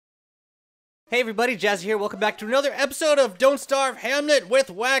Hey everybody, Jazzy here. Welcome back to another episode of Don't Starve Hamlet with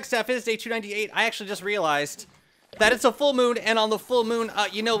Wagstaff. It is day 298. I actually just realized that it's a full moon, and on the full moon,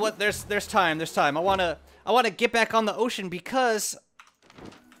 you know what? There's time. I wanna get back on the ocean because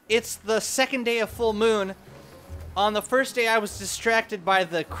it's the second day of full moon. On the first day, I was distracted by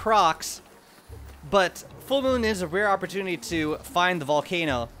the crocs, but full moon is a rare opportunity to find the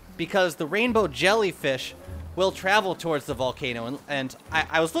volcano because the rainbow jellyfish will travel towards the volcano, and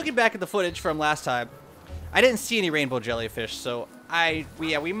I was looking back at the footage from last time. I didn't see any rainbow jellyfish, so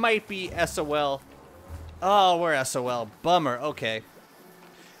we might be SOL. Oh, we're SOL. Bummer. Okay.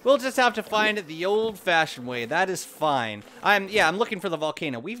 We'll just have to find it the old-fashioned way. That is fine. I'm looking for the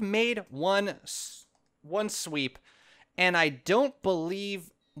volcano. We've made one sweep, and I don't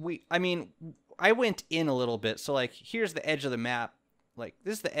believe I went in a little bit. So, like, here's the edge of the map. Like,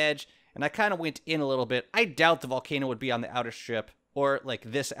 this is the edge. And I kind of went in a little bit. I doubt the volcano would be on the outer strip. Or, like,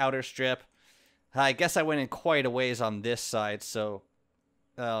 this outer strip. I guess I went in quite a ways on this side. So,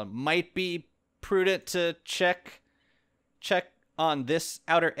 might be prudent to check on this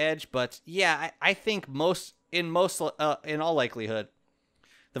outer edge. But, yeah, I think in all likelihood,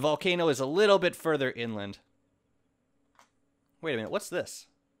 the volcano is a little bit further inland. Wait a minute. What's this?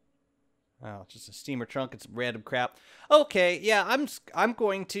 Oh, just a steamer trunk. It's random crap. Okay, yeah, I'm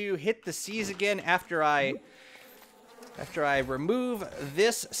going to hit the seas again after I remove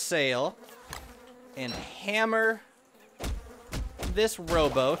this sail and hammer this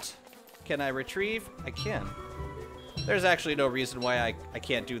rowboat. Can I retrieve? I can. There's actually no reason why I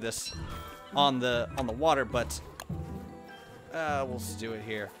can't do this on the water, but we'll just do it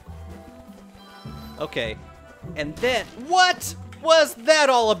here. Okay, and then what was that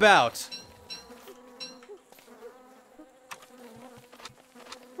all about?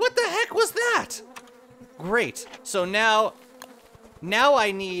 What the heck was that? Great. So now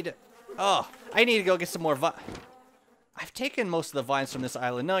I need to go get some more I've taken most of the vines from this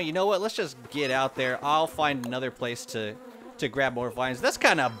island. No, you know what? Let's just get out there. I'll find another place to grab more vines. That's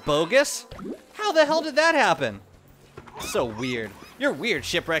kind of bogus. How the hell did that happen? So weird. You're weird,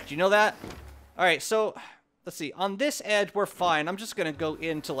 Shipwrecked. You know that? All right, so let's see. On this edge, we're fine. I'm just going to go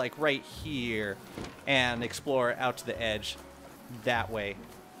into, like, right here and explore out to the edge that way.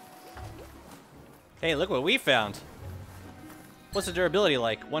 Hey, look what we found. What's the durability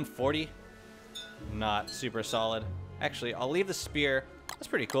like? 140? Not super solid. Actually, I'll leave the spear. That's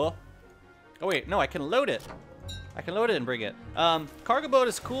pretty cool. Oh, wait. No, I can load it. I can load it and bring it. Cargo boat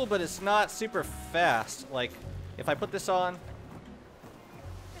is cool, but it's not super fast. Like, if I put this on,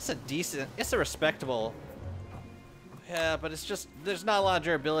 it's a respectable. Yeah, but it's just, there's not a lot of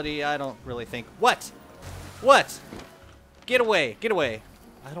durability. I don't really think. What? Get away. Get away.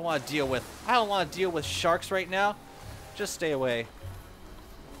 I don't want to deal with sharks right now. Just stay away.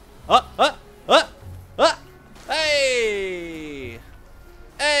 Hey!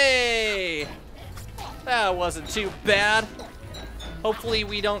 Hey! That wasn't too bad. Hopefully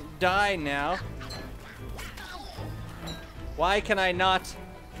we don't die now. Why can I not?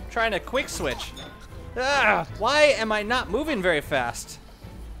 I'm trying to quick switch. Why am I not moving very fast?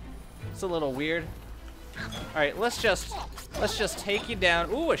 It's a little weird. All right, let's just take you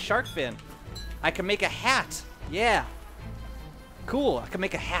down. Ooh, a shark fin. I can make a hat. Yeah. Cool. I can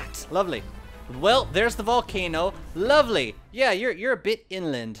make a hat. Lovely. Well, there's the volcano. Lovely. Yeah, you're a bit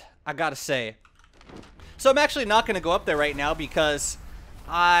inland, I gotta say. So I'm actually not gonna go up there right now because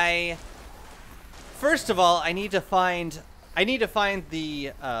first of all, I need to find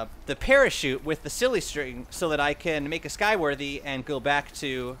the parachute with the silly string so that I can make a skyworthy and go back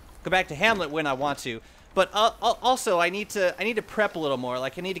to Hamlet when I want to. But also, I need to prep a little more.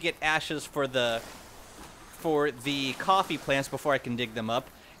 Like, I need to get ashes for the coffee plants before I can dig them up,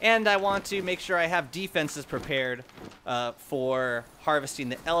 and I want to make sure I have defenses prepared for harvesting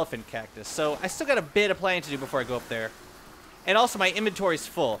the elephant cactus. So I still got a bit of planning to do before I go up there, and also my inventory's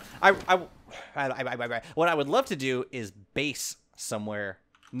full. What I would love to do is base somewhere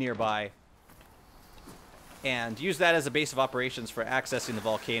nearby and use that as a base of operations for accessing the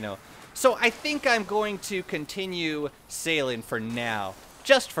volcano. So I think I'm going to continue sailing for now.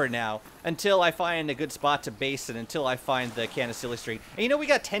 Just for now. Until I find a good spot to base it. Until I find the can of silly string. And you know, we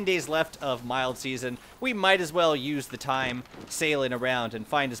got 10 days left of mild season. We might as well use the time sailing around and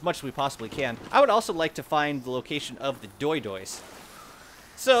find as much as we possibly can. I would also like to find the location of the doy-doys.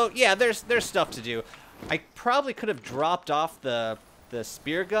 So, yeah, there's stuff to do. I probably could have dropped off the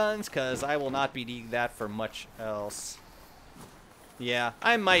spear guns, because I will not be needing that for much else. Yeah,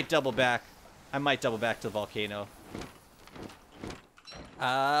 I might double back. I might double back to the volcano.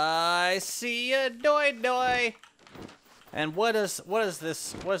 I see a doy-doy. And what does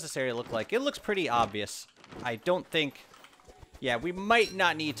this area look like? It looks pretty obvious. I don't think... Yeah, we might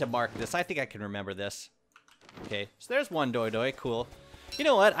not need to mark this. I think I can remember this. Okay, so there's one doi. Cool. You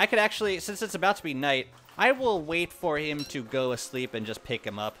know what? I could actually, since it's about to be night, I will wait for him to go asleep and just pick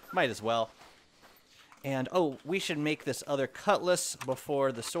him up. Might as well. And, oh, we should make this other cutlass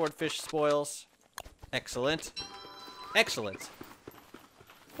before the swordfish spoils. Excellent. Excellent.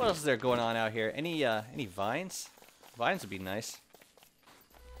 What else is there going on out here? Any vines? Vines would be nice.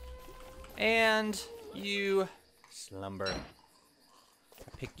 And you slumber.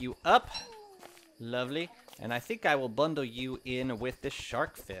 I pick you up. Lovely. And I think I will bundle you in with this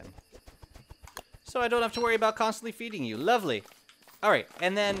shark fin. So I don't have to worry about constantly feeding you. Lovely. Alright,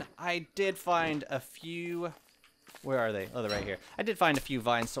 and then I did find a few... Where are they? Oh, they're right here. I did find a few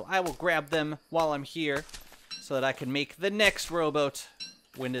vines, so I will grab them while I'm here so that I can make the next rowboat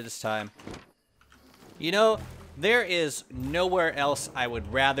when it is time. You know, there is nowhere else I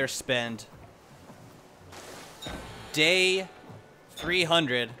would rather spend day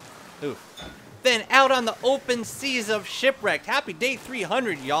 300 than out on the open seas of Shipwrecked. Happy day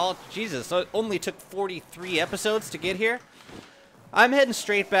 300, y'all. Jesus, so it only took 43 episodes to get here. I'm heading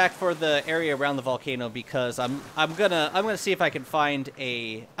straight back for the area around the volcano because I'm gonna see if I can find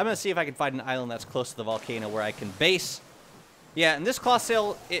an island that's close to the volcano where I can base. Yeah, and this claw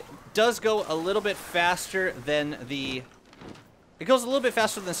sail, it does go a little bit faster than the... It goes a little bit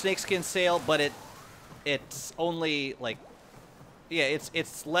faster than snakeskin sail, but it's only like... Yeah,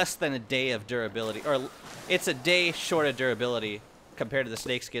 it's less than a day of durability, or it's a day short of durability compared to the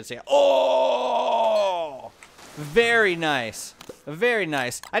snakeskin sail. Oh! Very nice. Very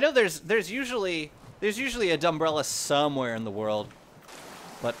nice. I know there's usually a Dumbrella somewhere in the world.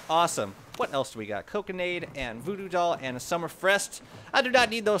 But awesome. What else do we got? Coconade and Voodoo Doll and a Summer Frest. I do not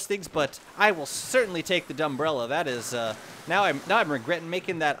need those things, but I will certainly take the Dumbrella. That is now I'm regretting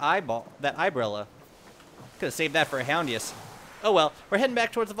making that eyebrella. Could have saved that for a Houndius. Oh well, we're heading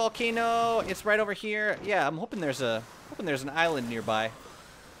back towards the volcano. It's right over here. Yeah, I'm hoping there's an island nearby.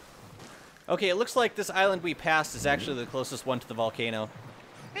 Okay, it looks like this island we passed is actually the closest one to the volcano.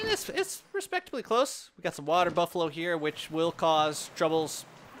 And it's respectably close. We got some water buffalo here, which will cause troubles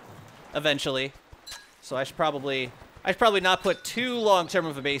eventually. So I should probably not put too long-term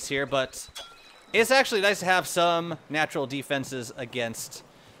of a base here, but it's actually nice to have some natural defenses against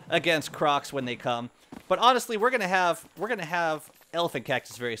crocs when they come. But honestly, we're gonna have elephant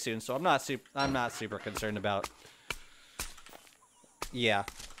cactus very soon, so I'm not super concerned about. Yeah.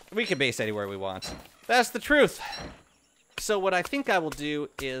 We can base anywhere we want. That's the truth. So what I think I will do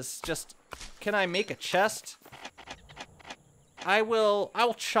is just... Can I make a chest? I will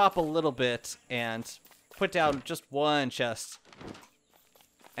chop a little bit and put down just one chest.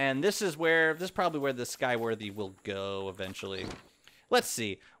 And this is probably where the Skyworthy will go eventually. Let's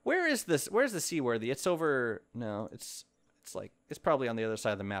see. Where's the Seaworthy? It's over... No, it's probably on the other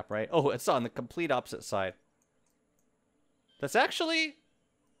side of the map, right? Oh, it's on the complete opposite side. That's actually...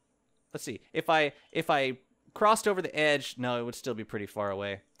 Let's see. If I crossed over the edge, no, it would still be pretty far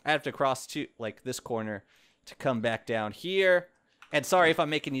away. I have to cross to like this corner to come back down here. And sorry if I'm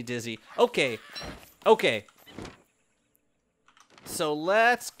making you dizzy. Okay. Okay. So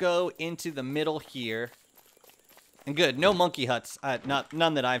let's go into the middle here. And good, no monkey huts.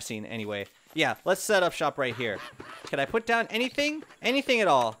 None that I've seen anyway. Yeah, let's set up shop right here. Can I put down anything? Anything at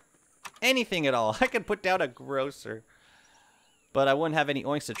all? Anything at all. I could put down a grocer. But I wouldn't have any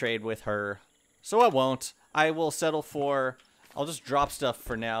oinks to trade with her. So I won't. I will settle for... I'll just drop stuff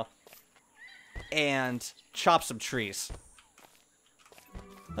for now. And chop some trees.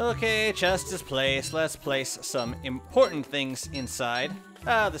 Okay, chest is placed. Let's place some important things inside.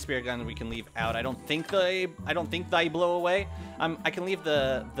 The spear gun we can leave out. I don't think they blow away. I can leave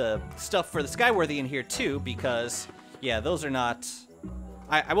the stuff for the Skyworthy in here too, because yeah, those are not...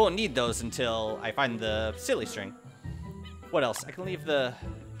 I won't need those until I find the silly string. What else? I can leave the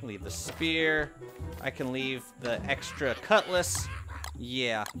spear. I can leave the extra cutlass.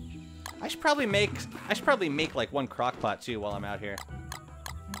 Yeah. I should probably make like one crock pot too while I'm out here.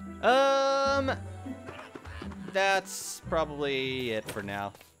 That's probably it for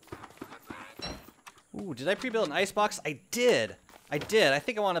now. Ooh, did I pre-build an icebox? I did. I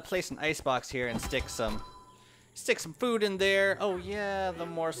think I want to place an icebox here and stick some food in there. Oh yeah, the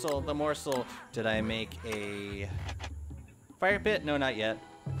morsel. Did I make a fire pit? No, not yet.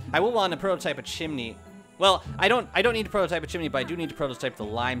 I will want to prototype a chimney. Well, I don't need to prototype a chimney, but I do need to prototype the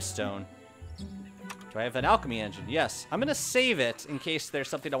limestone. Do I have an alchemy engine? Yes. I'm gonna save it in case there's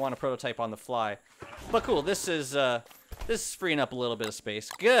something I want to prototype on the fly. But cool, this is freeing up a little bit of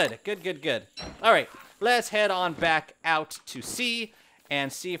space. Good. All right. let's head on back out to sea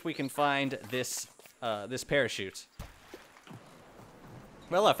and see if we can find this this parachute.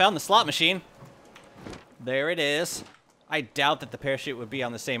 Well, I found the slot machine. There it is. I doubt that the parachute would be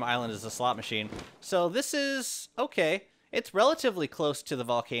on the same island as the slot machine. So this is okay. It's relatively close to the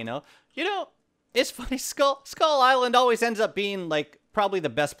volcano. You know, it's funny. Skull Island always ends up being like probably the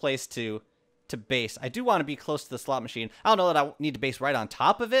best place to base. I do want to be close to the slot machine. I don't know that I need to base right on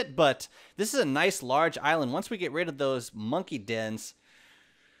top of it, but this is a nice large island. Once we get rid of those monkey dens,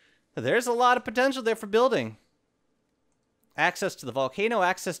 there's a lot of potential there for building. Access to the volcano,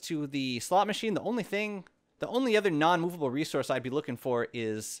 access to the slot machine. The only other non-movable resource I'd be looking for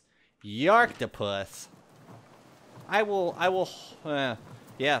is Yarktopus.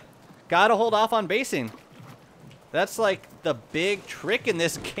 Yeah. Gotta hold off on basing. That's like the big trick in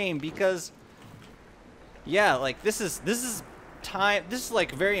this game because, yeah, like this is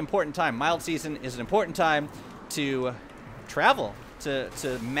like a very important time. Mild season is an important time to travel,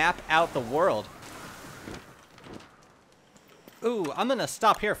 to map out the world. Ooh, I'm gonna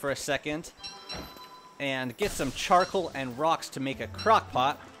stop here for a second and get some charcoal and rocks to make a crock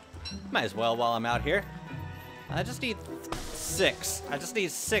pot. Might as well while I'm out here. I just need 6. I just need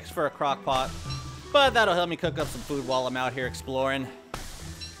 6 for a crock pot, but that'll help me cook up some food while I'm out here exploring.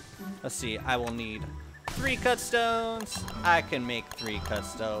 Let's see, I will need 3 cut stones. I can make 3 cut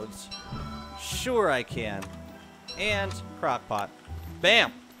stones. Sure I can. And crock pot.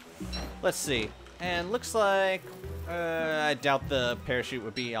 Bam! Let's see. And looks like I doubt the parachute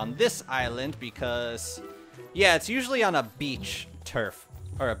would be on this island because, yeah, it's usually on a beach turf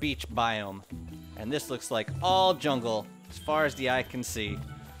or a beach biome. And this looks like all jungle as far as the eye can see.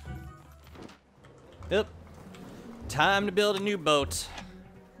 Yep. Time to build a new boat.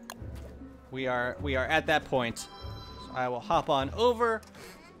 We are at that point. So I will hop on over,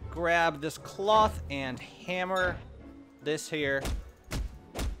 grab this cloth and hammer this here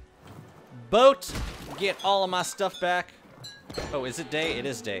boat, get all of my stuff back. Oh, is it day? It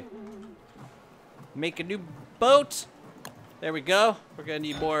is day. Make a new boat. There we go. We're gonna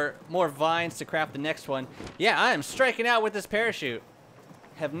need more vines to craft the next one. Yeah, I am striking out with this parachute.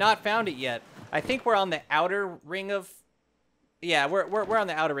 Have not found it yet. I think we're on the outer ring of... Yeah, we're on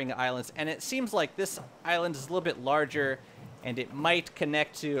the outer ring of islands, and it seems like this island is a little bit larger, and it might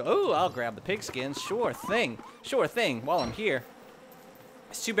connect to... Oh, I'll grab the pigskins. Sure thing. Sure thing, while I'm here.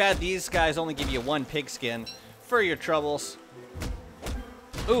 It's too bad these guys only give you 1 pigskin for your troubles.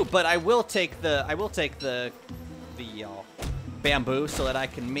 Ooh, but I will take the bamboo so that I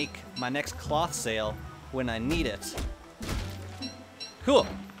can make my next cloth sail when I need it. Cool.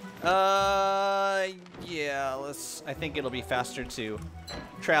 Yeah, I think it'll be faster to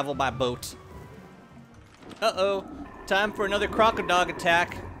travel by boat. Uh-oh. Time for another crocodile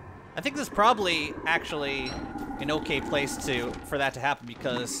attack. I think this is probably actually an okay place for that to happen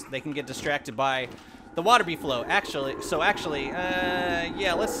because they can get distracted by the water beefalo.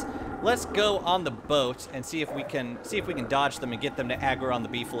 Yeah, let's go on the boat and see if we can dodge them and get them to aggro on the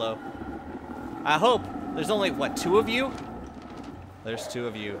beefalo. I hope. There's only what, 2 of you? There's 2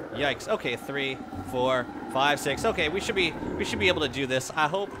 of you. Yikes. Okay, 3, 4, 5, 6. Okay, we should be able to do this. I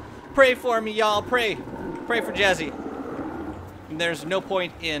hope. Pray for me, y'all. Pray for Jazzy. And there's no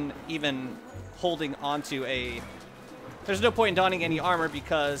point in even holding onto a... There's no point in donning any armor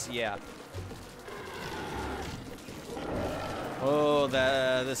because, yeah. Oh,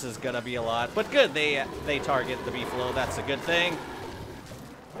 this is gonna be a lot. But good, they target the beefalo. That's a good thing.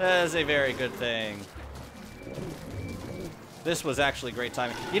 That is a very good thing. This was actually great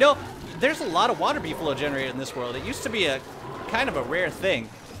timing. You know, there's a lot of water beefalo generated in this world. It used to be a kind of a rare thing,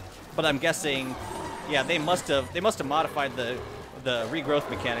 but I'm guessing, yeah, they must have modified the regrowth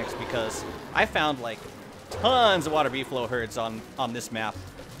mechanics because I found like tons of water beefalo herds on this map.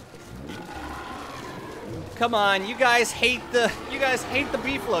 Come on, you guys hate the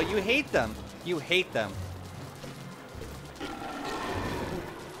beefalo. You hate them. You hate them.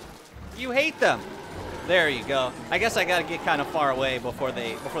 You hate them. There you go. I guess I gotta get kind of far away before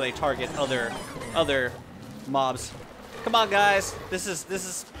they target other mobs. Come on, guys. This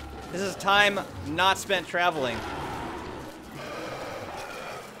is time not spent traveling.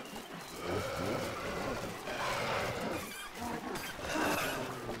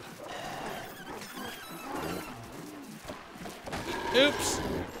 Oops.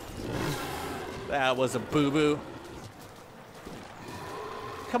 That was a boo-boo.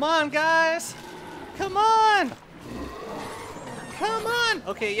 Come on, guys. Come on! Come on!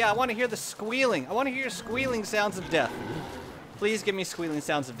 Okay, yeah, I want to hear the squealing. I want to hear squealing sounds of death. Please give me squealing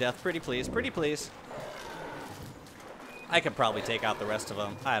sounds of death. Pretty please. Pretty please. I could probably take out the rest of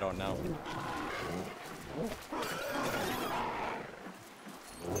them. I don't know.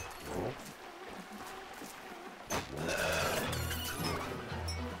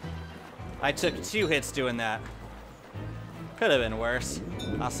 I took 2 hits doing that. Could have been worse,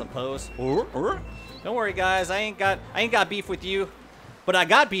 I suppose. Don't worry, guys. I ain't got beef with you, but I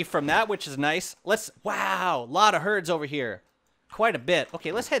got beef from that, which is nice. Wow, a lot of herds over here. Quite a bit.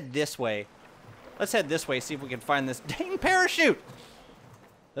 Okay, let's head this way. Let's head this way, see if we can find this dang parachute.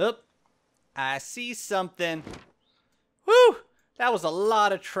 Oop. I see something. Whew! That was a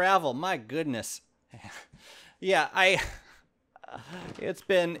lot of travel. My goodness. Yeah, it's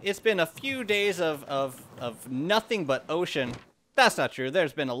been a few days of nothing but ocean. That's not true.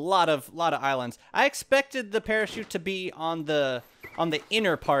 There's been a lot of islands. I expected the parachute to be on the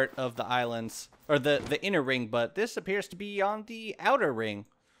inner part of the islands, or the inner ring, but this appears to be on the outer ring.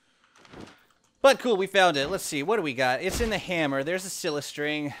 But cool, we found it. Let's see, what do we got? It's in the hammer. There's a scylla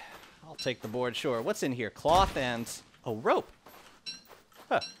string. I'll take the board, sure. What's in here? Cloth and rope.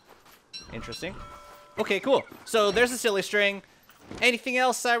 Huh. Interesting. Okay, cool. So there's a scylla string. Anything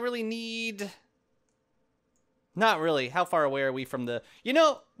else I really need? Not really. How far away are we from the... You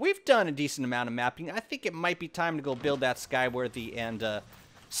know, we've done a decent amount of mapping. I think it might be time to go build that Skyworthy and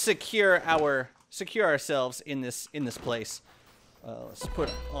secure ourselves in this place. Let's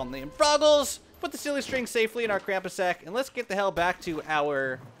put on the goggles, put the silly string safely in our Krampus sack, and let's get the hell back to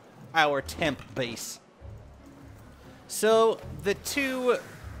our temp base. So the two...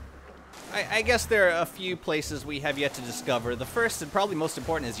 I guess there are a few places we have yet to discover. The first and probably most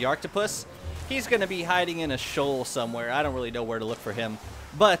important is Yarktopus. He's going to be hiding in a shoal somewhere. I don't really know where to look for him.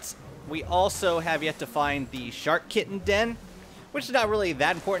 But we also have yet to find the Shark Kitten Den, which is not really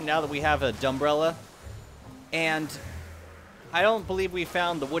that important now that we have a Dumbrella. And I don't believe we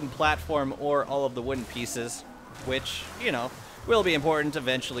found the wooden platform or all of the wooden pieces, which, you know, will be important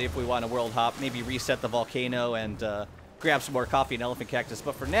eventually if we want to world hop, maybe reset the volcano and grab some more coffee and elephant cactus.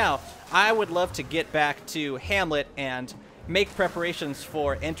 But for now, I would love to get back to Hamlet and make preparations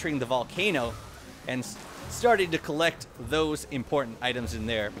for entering the volcano and starting to collect those important items in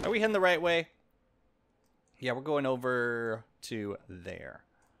there. Are we heading the right way? Yeah, we're going over to there.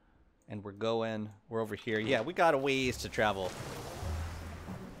 And we're over here. Yeah, we got a ways to travel.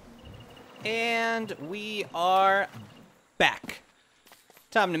 And we are back.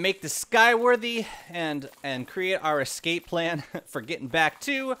 Time to make the Skyworthy and create our escape plan for getting back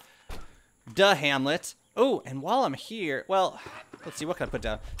to the Hamlet. Oh, and while I'm here, well, let's see, what can I put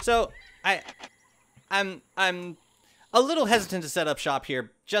down? So, I'm a little hesitant to set up shop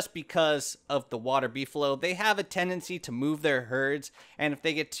here just because of the water beefalo. They have a tendency to move their herds, and if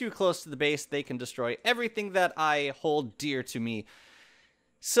they get too close to the base, they can destroy everything that I hold dear to me.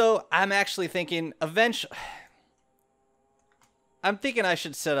 So, I'm actually thinking I'm thinking I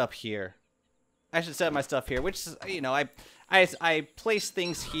should set up here. I should set up my stuff here, which is, you know, I place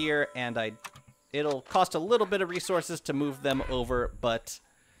things here, and it'll cost a little bit of resources to move them over, but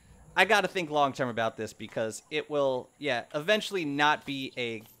I gotta think long-term about this because it will, yeah, eventually not be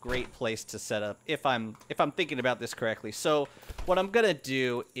a great place to set up if I'm thinking about this correctly. So what I'm gonna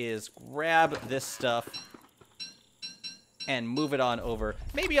do is grab this stuff and move it on over.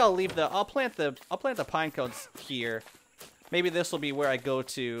 Maybe I'll plant the pine cones here. Maybe this will be where I go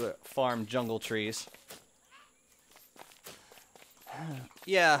to farm jungle trees.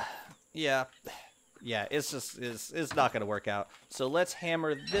 Yeah, it's not gonna work out. So let's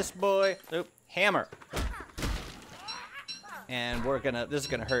hammer this boy. Oop, hammer. And this is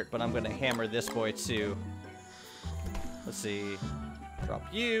gonna hurt, but I'm gonna hammer this boy too. Let's see. Drop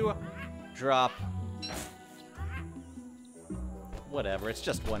you. Drop. Whatever, it's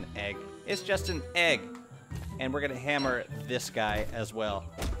just one egg. It's just an egg. And we're gonna hammer this guy as well.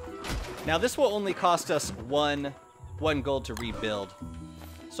 Now this will only cost us one gold to rebuild.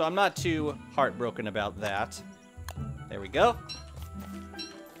 So I'm not too heartbroken about that. There we go.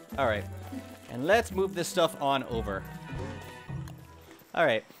 Alright. And let's move this stuff on over.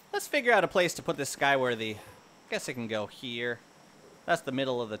 Alright. Let's figure out a place to put this Skyworthy. Guess it can go here. That's the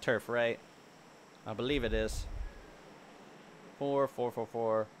middle of the turf, right? I believe it is. 4, 4, 4,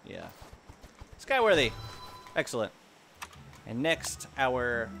 4. Yeah. Skyworthy. Excellent. And next,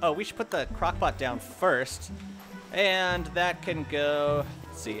 oh, we should put the crockpot down first. And that can go...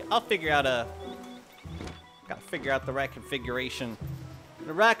 Let's see. I'll figure out gotta figure out the right configuration.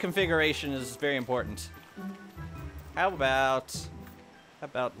 The right configuration is very important. How about,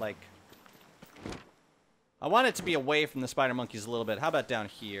 like... I want it to be away from the spider monkeys a little bit. How about down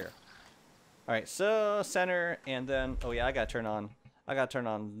here? Alright, so center, and then... Oh yeah, I gotta turn on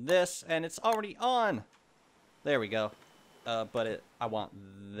this, and it's already on! There we go. But I want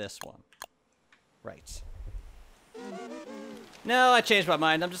this one. Right. No, I changed my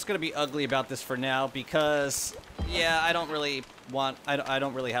mind. I'm just gonna be ugly about this for now because, yeah, I don't really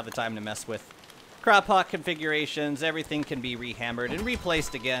have the time to mess with crop pot configurations. Everything can be rehammered and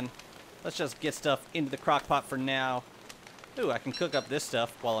replaced again. Let's just get stuff into the crock pot for now. Ooh, I can cook up this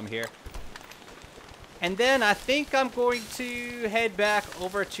stuff while I'm here. And then I think I'm going to head back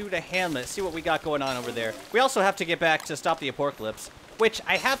over to the Hamlet, see what we got going on over there. We also have to get back to stop the apocalypse, which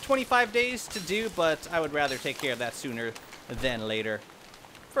I have 25 days to do, but I would rather take care of that sooner than later,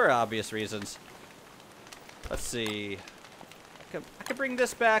 for obvious reasons. Let's see. I could bring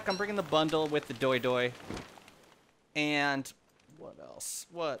this back. I'm bringing the bundle with the doi doi. And what else?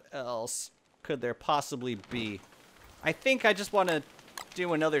 What else could there possibly be? I think I just want to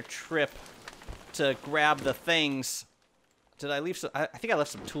do another trip to grab the things. Did I leave some? I think I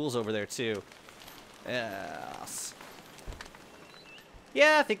left some tools over there too. Yes.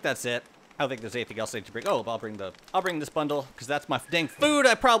 Yeah, I think that's it. I don't think there's anything else I need to bring. Oh, I'll bring this bundle because that's my dang food.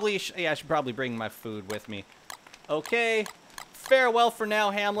 I should probably bring my food with me. Okay. Farewell for now,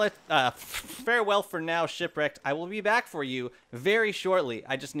 Hamlet. Farewell for now, Shipwrecked. I will be back for you very shortly.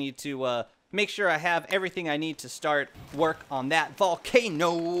 I just need to make sure I have everything I need to start work on that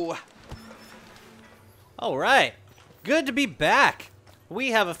volcano. All right. Good to be back.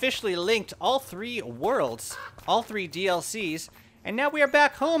 We have officially linked all 3 worlds, all 3 DLCs, and now we are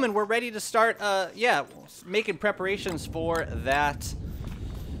back home and we're ready to start, making preparations for that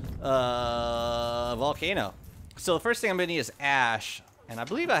volcano. So the first thing I'm gonna need is ash, and I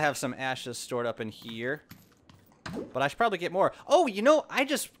believe I have some ashes stored up in here, but I should probably get more. Oh, you know, I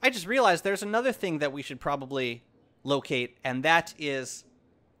just realized there's another thing that we should probably locate, and that is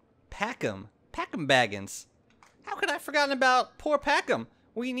Packham Baggins. How could I have forgotten about poor Packham?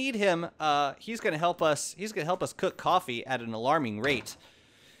 We need him. He's gonna help us. He's gonna help us cook coffee at an alarming rate.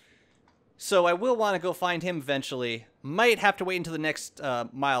 So I will want to go find him eventually. Might have to wait until the next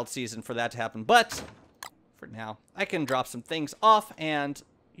mild season for that to happen, but for now, I can drop some things off, and,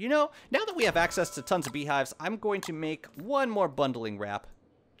 you know, now that we have access to tons of beehives, I'm going to make one more bundling wrap.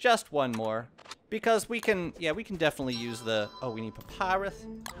 Just one more. Because we can definitely use the, oh, we need papyrus.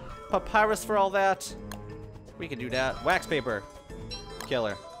 Papyrus for all that. We can do that. Wax paper.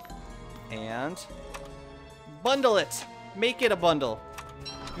 Killer. And bundle it. Make it a bundle.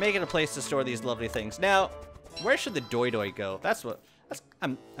 Make it a place to store these lovely things. Now, where should the doi doi go?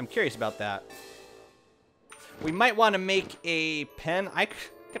 I'm curious about that. We might want to make a pen. I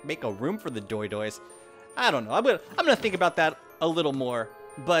could make a room for the doi dois. I don't know. I'm gonna think about that a little more.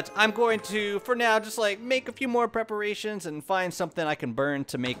 But I'm going to, for now, just like make a few more preparations and find something I can burn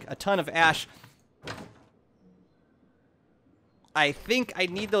to make a ton of ash. I think I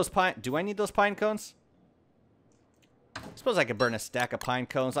need those pine. Do I need those pine cones? I suppose I could burn a stack of pine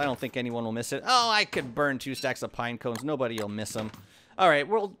cones. I don't think anyone will miss it. Oh, I could burn 2 stacks of pine cones. Nobody will miss them. All right,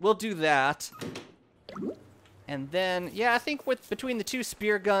 we'll do that. And then, yeah, I think between the 2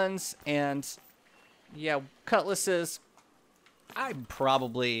 spear guns and, yeah, cutlasses, I'm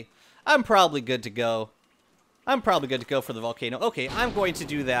probably good to go. I'm probably good to go for the volcano. Okay, I'm going to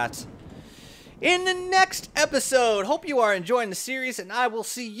do that in the next episode. Hope you are enjoying the series, and I will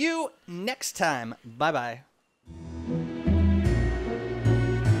see you next time. Bye-bye.